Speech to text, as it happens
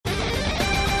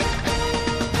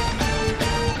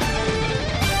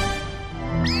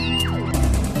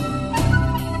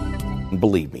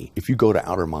believe me, if you go to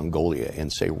Outer Mongolia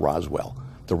and say Roswell,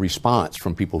 the response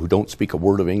from people who don't speak a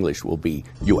word of English will be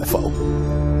UFO.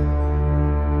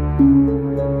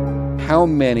 How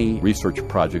many research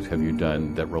projects have you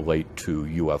done that relate to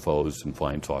UFOs and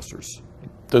flying saucers?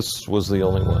 This was the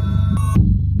only one.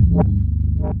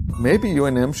 Maybe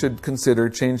UNM should consider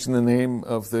changing the name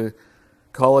of the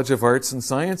College of Arts and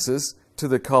Sciences to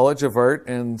the College of Art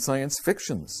and Science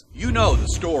Fictions. You know the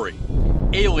story.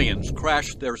 Aliens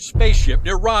crashed their spaceship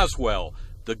near Roswell.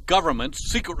 The government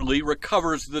secretly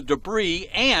recovers the debris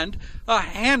and a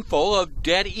handful of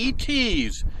dead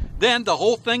ETs. Then the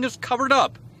whole thing is covered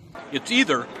up. It's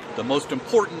either the most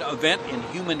important event in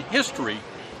human history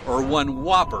or one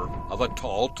whopper of a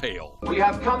tall tale. We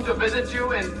have come to visit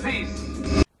you in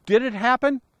peace. Did it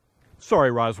happen?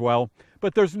 Sorry, Roswell,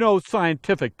 but there's no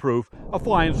scientific proof a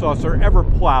flying saucer ever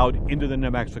plowed into the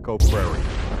New Mexico prairie.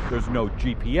 There's no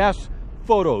GPS,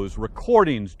 photos,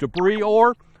 recordings, debris,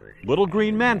 or little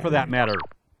green men for that matter.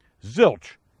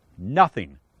 Zilch.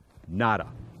 Nothing. Nada.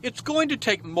 It's going to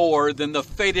take more than the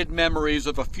faded memories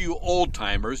of a few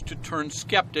old-timers to turn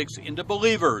skeptics into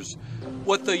believers.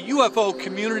 What the UFO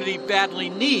community badly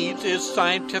needs is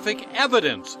scientific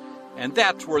evidence, and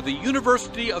that's where the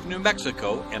University of New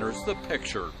Mexico enters the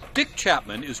picture. Dick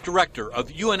Chapman is director of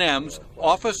UNM's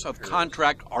Office of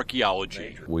Contract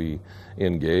Archaeology. We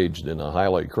engaged in a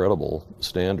highly credible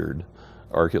standard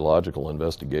archaeological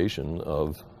investigation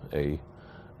of a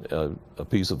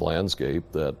piece of landscape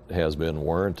that has been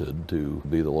warranted to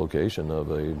be the location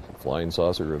of a flying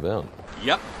saucer event.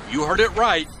 Yep, you heard it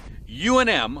right.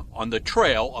 UNM on the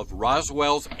trail of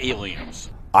Roswell's aliens.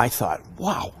 I thought,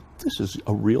 wow, this is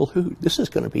a real hoot. This is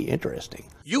going to be interesting.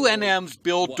 UNM's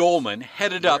Bill Dolman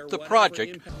headed up the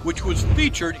project, which was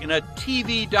featured in a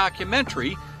TV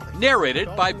documentary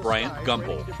narrated by Bryant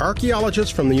Gumbel.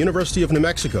 Archaeologists from the University of New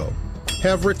Mexico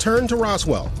have returned to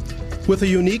Roswell with a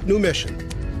unique new mission: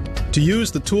 to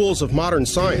use the tools of modern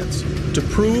science to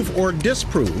prove or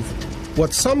disprove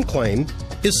what some claim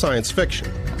is science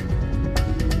fiction.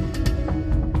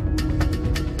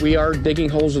 We are digging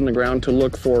holes in the ground to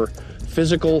look for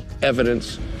physical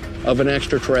evidence of an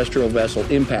extraterrestrial vessel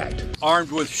impact.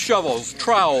 Armed with shovels,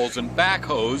 trowels, and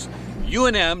backhoes,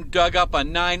 UNM dug up a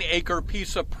 9-acre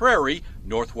piece of prairie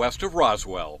northwest of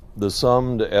Roswell. The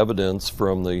summed evidence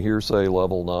from the hearsay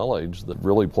level knowledge that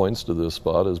really points to this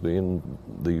spot as being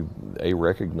a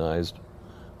recognized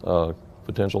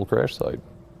potential crash site.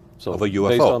 So of a UFO.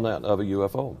 Based on that, of a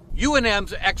UFO.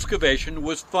 UNM's excavation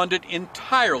was funded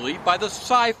entirely by the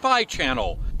Sci-Fi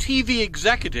Channel. TV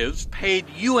executives paid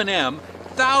UNM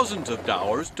thousands of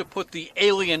dollars to put the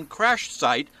alien crash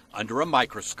site under a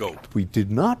microscope. We did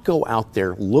not go out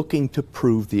there looking to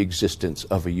prove the existence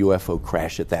of a UFO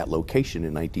crash at that location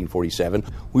in 1947.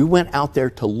 We went out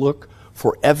there to look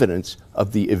for evidence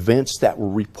of the events that were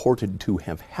reported to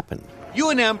have happened.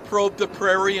 UNM probed the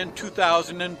prairie in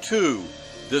 2002.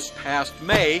 This past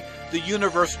May, the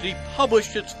university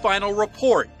published its final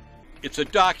report. It's a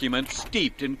document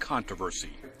steeped in controversy.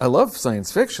 I love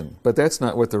science fiction, but that's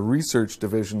not what the research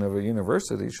division of a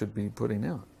university should be putting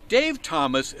out. Dave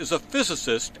Thomas is a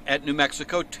physicist at New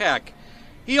Mexico Tech.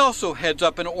 He also heads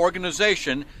up an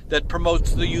organization that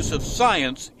promotes the use of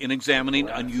science in examining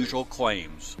unusual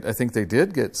claims. I think they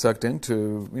did get sucked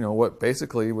into, what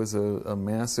basically was a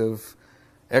massive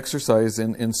exercise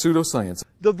in pseudoscience.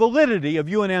 The validity of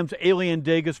UNM's alien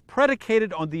dig is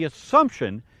predicated on the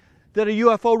assumption that a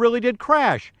UFO really did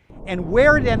crash, and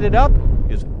where it ended up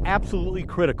is absolutely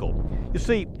critical. You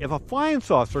see, if a flying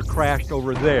saucer crashed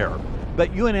over there,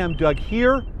 but UNM dug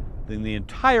here, then the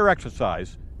entire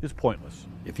exercise is pointless.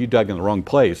 If you dug in the wrong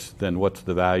place, then what's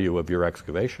the value of your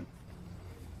excavation?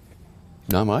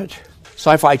 Not much.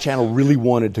 Sci-Fi Channel really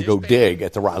wanted to go dig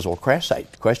at the Roswell crash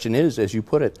site. The question is, as you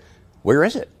put it, where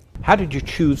is it? How did you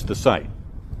choose the site?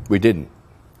 We didn't.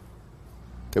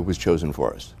 It was chosen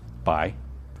for us. By?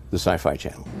 The Sci-Fi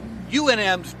Channel.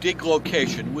 UNM's dig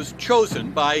location was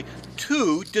chosen by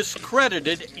two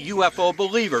discredited UFO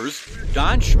believers,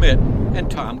 Don Schmidt and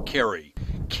Tom Carey.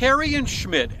 Carey and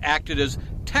Schmidt acted as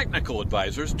technical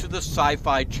advisors to the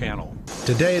Sci-Fi Channel.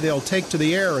 Today they'll take to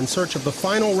the air in search of the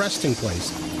final resting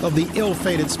place of the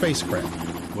ill-fated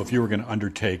spacecraft. Well, if you were going to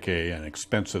undertake an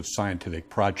expensive scientific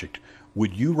project,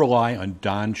 would you rely on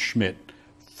Don Schmidt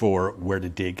for where to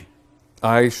dig?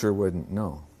 I sure wouldn't,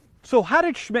 no. So how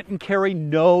did Schmidt and Carey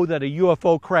know that a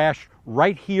UFO crashed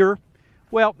right here?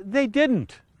 Well, they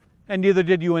didn't, and neither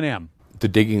did UNM. The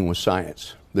digging was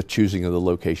science. The choosing of the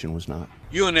location was not.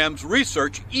 UNM's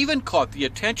research even caught the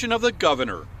attention of the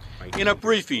governor. In a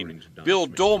briefing, Bill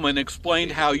Dolman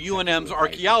explained how UNM's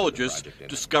archaeologists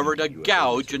discovered a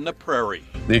gouge in the prairie.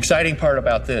 The exciting part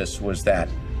about this was that,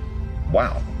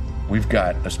 wow, we've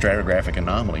got a stratigraphic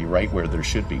anomaly right where there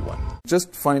should be one.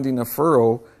 Just finding a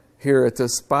furrow here at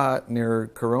this spot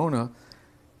near Corona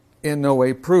in no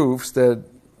way proves that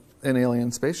an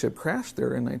alien spaceship crashed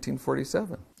there in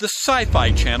 1947. The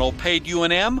Sci-Fi Channel paid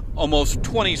UNM almost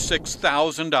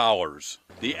 $26,000.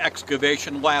 The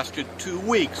excavation lasted 2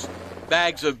 weeks.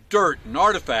 Bags of dirt and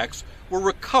artifacts were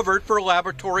recovered for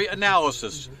laboratory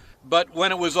analysis. But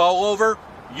when it was all over,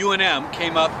 UNM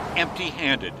came up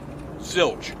empty-handed.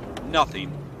 Zilch,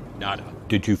 nothing, nada.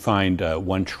 Did you find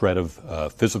one shred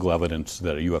of physical evidence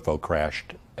that a UFO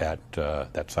crashed at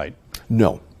that site?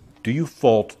 No. Do you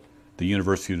fault the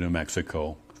University of New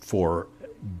Mexico for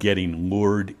getting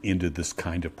lured into this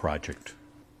kind of project?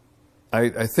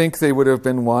 I think they would have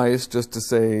been wise just to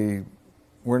say,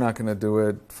 we're not going to do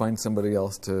it, find somebody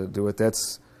else to do it.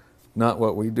 That's not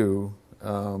what we do,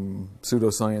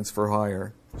 pseudoscience for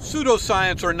hire.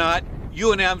 Pseudoscience or not,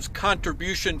 UNM's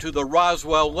contribution to the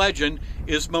Roswell legend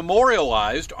is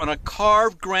memorialized on a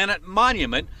carved granite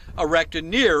monument erected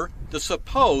near the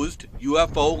supposed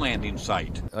UFO landing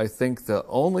site. I think the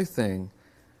only thing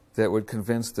that would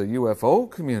convince the UFO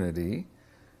community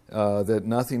that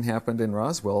nothing happened in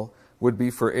Roswell would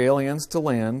be for aliens to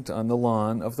land on the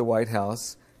lawn of the White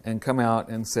House and come out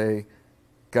and say,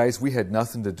 guys, we had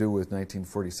nothing to do with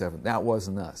 1947. That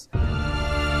wasn't us.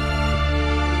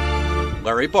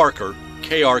 Larry Barker,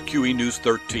 KRQE News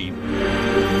 13.